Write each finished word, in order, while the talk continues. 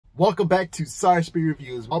Welcome back to Cyberspeed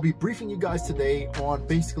Reviews. I'll be briefing you guys today on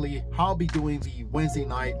basically how I'll be doing the Wednesday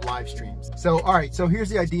night live streams. So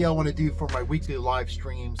here's the idea I want to do for my weekly live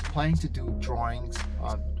streams. Planning to do drawings,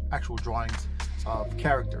 actual drawings of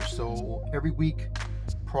characters. So every week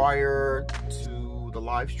prior to the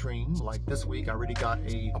live stream, like this week, I already got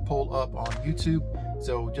a poll up on YouTube.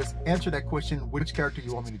 So just answer that question, which character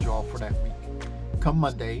you want me to draw for that week. Come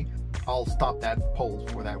Monday, I'll stop that poll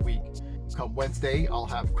for that week. Come Wednesday, I'll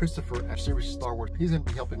have Christopher at Series Star Wars. He's going to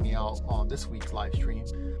be helping me out on this week's live stream.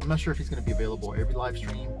 I'm not sure if he's going to be available every live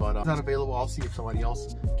stream, but if he's not available, I'll see if somebody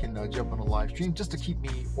else can jump on a live stream just to keep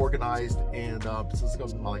me organized. And this is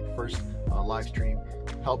going to be my first live stream.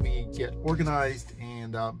 Help me get organized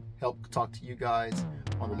and help talk to you guys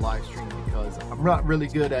on the live stream, because I'm not really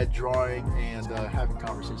good at drawing and having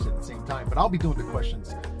conversations at the same time. But I'll be doing the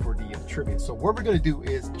questions for the trivia. So what we're going to do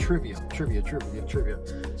is trivia. So what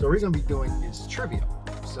we're going to be doing is trivia.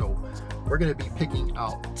 So we're going to be picking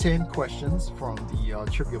out 10 questions from the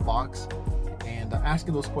trivia box and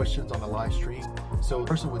asking those questions on the live stream. So the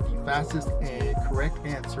person with the fastest and correct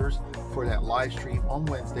answers for that live stream on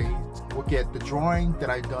Wednesday will get the drawing that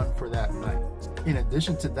I've done for that night. In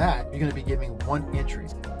addition to that, you're going to be giving one entry.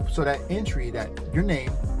 So that entry, that your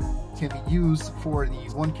name, can be used for the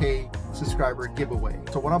 1K subscriber giveaway.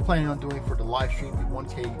 So what I'm planning on doing for the live stream, the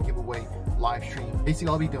 1K giveaway live stream, basically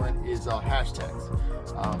all I'll be doing is hashtags.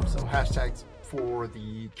 So hashtags for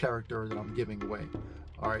the character that I'm giving away.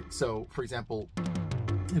 All right, so for example,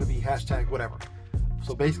 it'll be hashtag whatever.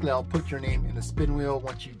 So basically I'll put your name in the spin wheel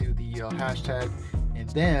once you do the hashtag, and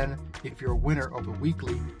then if you're a winner of the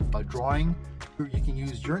weekly drawing, you can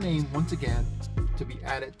use your name once again to be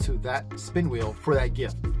added to that spin wheel for that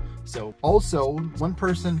gift. So also, one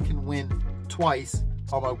person can win twice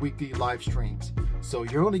on my weekly live streams. So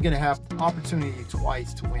you're only going to have the opportunity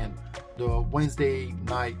twice to win the Wednesday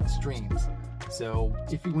night streams. So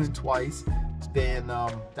if you win twice, then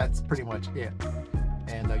that's pretty much it.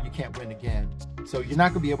 And you can't win again. So you're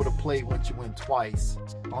not going to be able to play once you win twice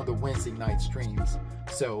on the Wednesday night streams.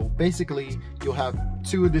 So basically, you'll have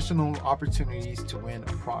 2 additional opportunities to win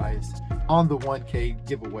a prize on the 1K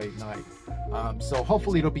giveaway night. So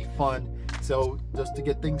hopefully it'll be fun. So just to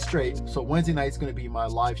get things straight, so Wednesday night is going to be my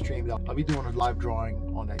live stream. I'll be doing a live drawing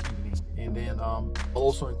on that evening, and then I'll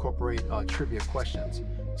also incorporate trivia questions.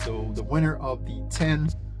 So the winner of the 10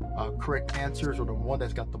 correct answers, or the one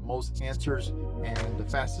that's got the most answers and the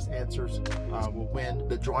fastest answers, will win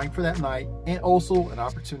the drawing for that night, and also an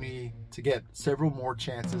opportunity to get several more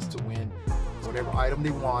chances to win whatever item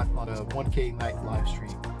they want on a 1K night live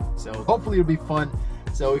stream. So hopefully it'll be fun.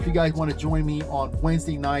 So if you guys want to join me on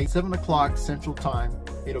Wednesday night, 7 o'clock Central Time,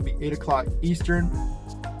 it'll be 8 o'clock Eastern,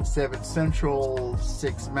 7 Central,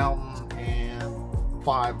 6 Mountain, and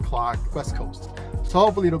 5 o'clock West Coast. So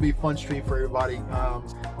hopefully it'll be a fun stream for everybody.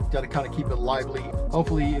 Got to kind of keep it lively.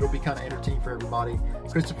 Hopefully it'll be kind of entertaining for everybody.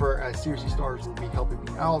 Christopher at Series Stars will be helping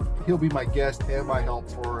me out. He'll be my guest and my help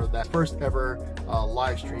for that first ever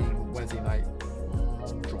live stream Wednesday night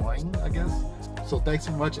drawing, I guess. So thanks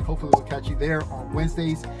so much, and hopefully we'll catch you there on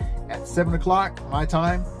Wednesdays at 7 o'clock my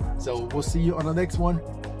time. So we'll see you on the next one.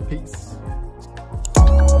 Peace.